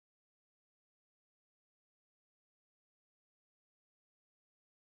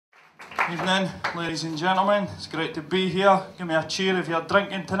Evening, ladies and gentlemen. It's great to be here. Give me a cheer if you're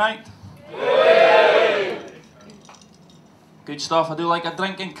drinking tonight. Good stuff. I do like a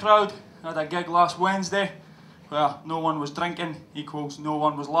drinking crowd. I had a gig last Wednesday where no one was drinking equals no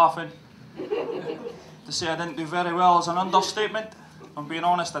one was laughing. To say I didn't do very well is an understatement. If I'm being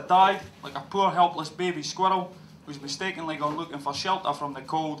honest, I died like a poor helpless baby squirrel who's mistakenly gone looking for shelter from the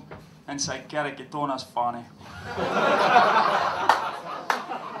cold inside Carrickatona's fanny.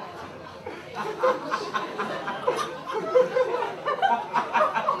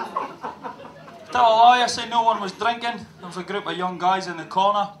 Tell a lie, I say no one was drinking. There was a group of young guys in the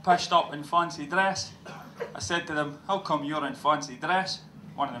corner, pitched up in fancy dress. I said to them, how come you're in fancy dress?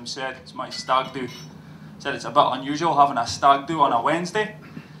 One of them said, it's my stag do. I said, it's a bit unusual having a stag do on a Wednesday.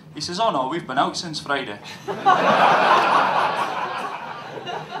 He says, oh no, we've been out since Friday.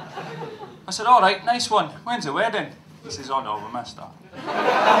 I said, all right, nice one. When's the wedding? He says, oh no, we missed that.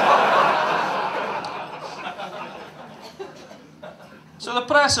 So the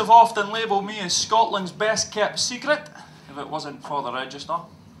press have often labelled me as Scotland's best kept secret, if it wasn't for the register.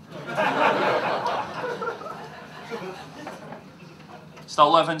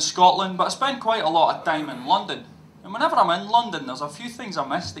 Still live in Scotland, but I spend quite a lot of time in London. And whenever I'm in London, there's a few things I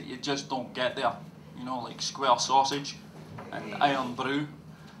miss that you just don't get there. You know, like square sausage, and iron brew,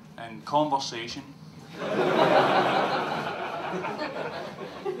 and conversation.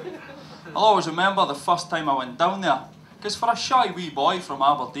 I'll always remember the first time I went down there. Because for a shy wee boy from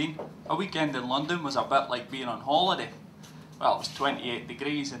Aberdeen, a weekend in London was a bit like being on holiday. Well, it was 28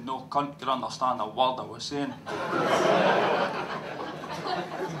 degrees and no cunt could understand a word I was saying.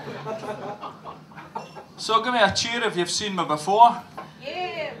 So give me a cheer if you've seen me before.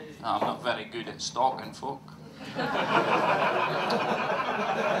 Yeah. No, I'm not very good at stalking folk.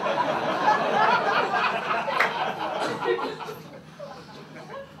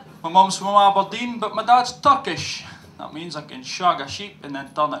 My mum's from Aberdeen, but my dad's Turkish. That means I can shag a sheep and then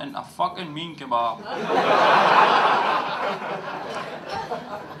turn it into a fucking mean kebab.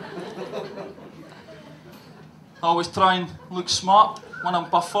 I always try and look smart when I'm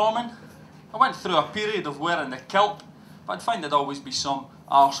performing. I went through a period of wearing the kilt, but I'd find there'd always be some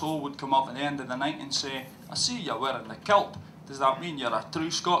arsehole would come up at the end of the night and say, I see you're wearing the kilt. Does that mean you're a true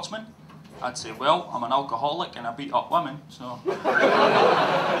Scotsman? I'd say, well, I'm an alcoholic and I beat up women, so...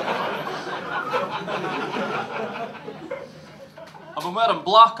 I've been wearing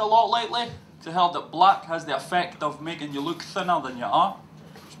black a lot lately. I heard that black has the effect of making you look thinner than you are.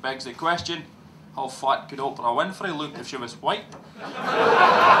 Which begs the question, how fat could Oprah Winfrey look if she was white?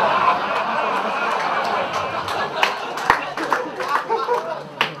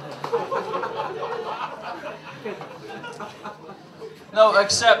 No,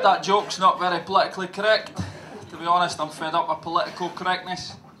 except that joke's not very politically correct. To be honest, I'm fed up with political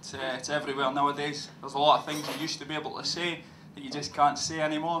correctness. It's everywhere nowadays. There's a lot of things you used to be able to say that you just can't say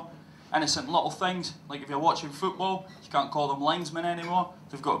anymore. Innocent little things, like if you're watching football, you can't call them linesmen anymore.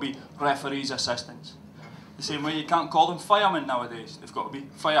 They've got to be referees' assistants. The same way you can't call them firemen nowadays. They've got to be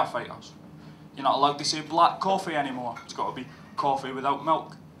firefighters. You're not allowed to say black coffee anymore. It's got to be coffee without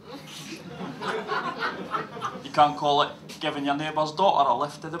milk. You can't call it giving your neighbour's daughter a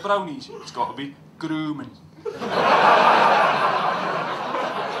lift to the brownies. It's got to be grooming.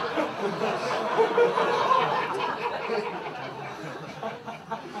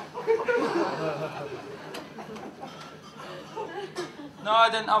 No, I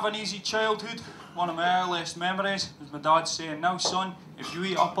didn't have an easy childhood. One of my earliest memories was my dad saying, now son, if you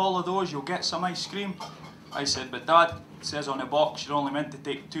eat up all of those, you'll get some ice cream. I said, but Dad, it says on the box you're only meant to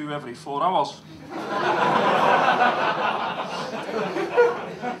take 2 every 4 hours.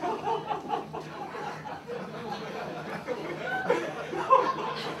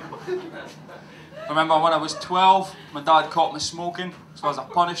 I remember when I was 12, my dad caught me smoking, so as a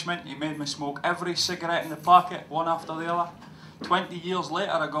punishment he made me smoke every cigarette in the packet, one after the other. 20 years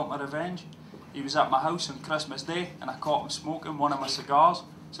later I got my revenge. He was at my house on Christmas Day and I caught him smoking one of my cigars.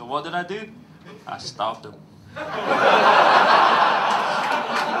 So what did I do? I stabbed him.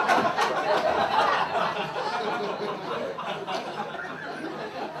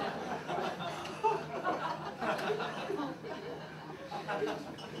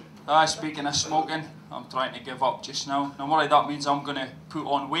 Speaking of smoking, I'm trying to give up just now. I'm worried that means I'm going to put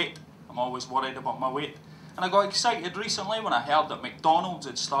on weight. I'm always worried about my weight. And I got excited recently when I heard that McDonald's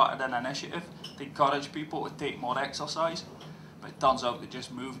had started an initiative to encourage people to take more exercise. But it turns out they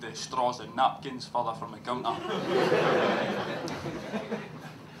just moved the straws and napkins further from the counter.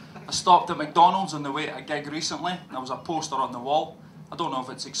 I stopped at McDonald's on the way to a gig recently, and there was a poster on the wall. I don't know if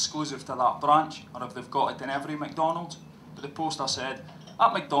it's exclusive to that branch, or if they've got it in every McDonald's, but the poster said,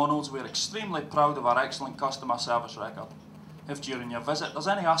 At McDonald's, we're extremely proud of our excellent customer service record. If during your visit there's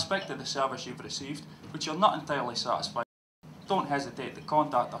any aspect of the service you've received which you're not entirely satisfied with, don't hesitate to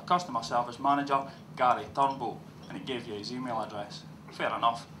contact our customer service manager, Gary Turnbull, and he gave you his email address. Fair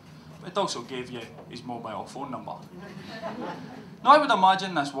enough. But it also gave you his mobile phone number. Now I would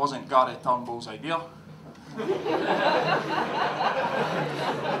imagine this wasn't Gary Turnbull's idea.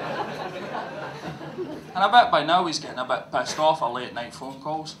 And I bet by now he's getting a bit pissed off at late night phone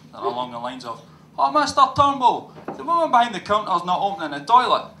calls that are along the lines of, "Oh, Mr. Turnbull, the woman behind the counter's not opening the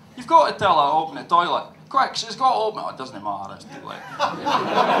toilet. You've got to tell her to open the toilet. Quick, she's got to open it." Oh, it doesn't matter, it's too late.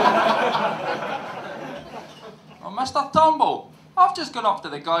 "Oh, Mr. Turnbull, I've just gone up to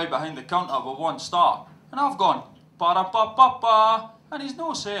the guy behind the counter with 1 star, and I've gone, ba-da-ba-ba-ba, and he's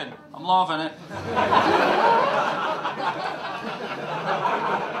no saying, I'm loving it."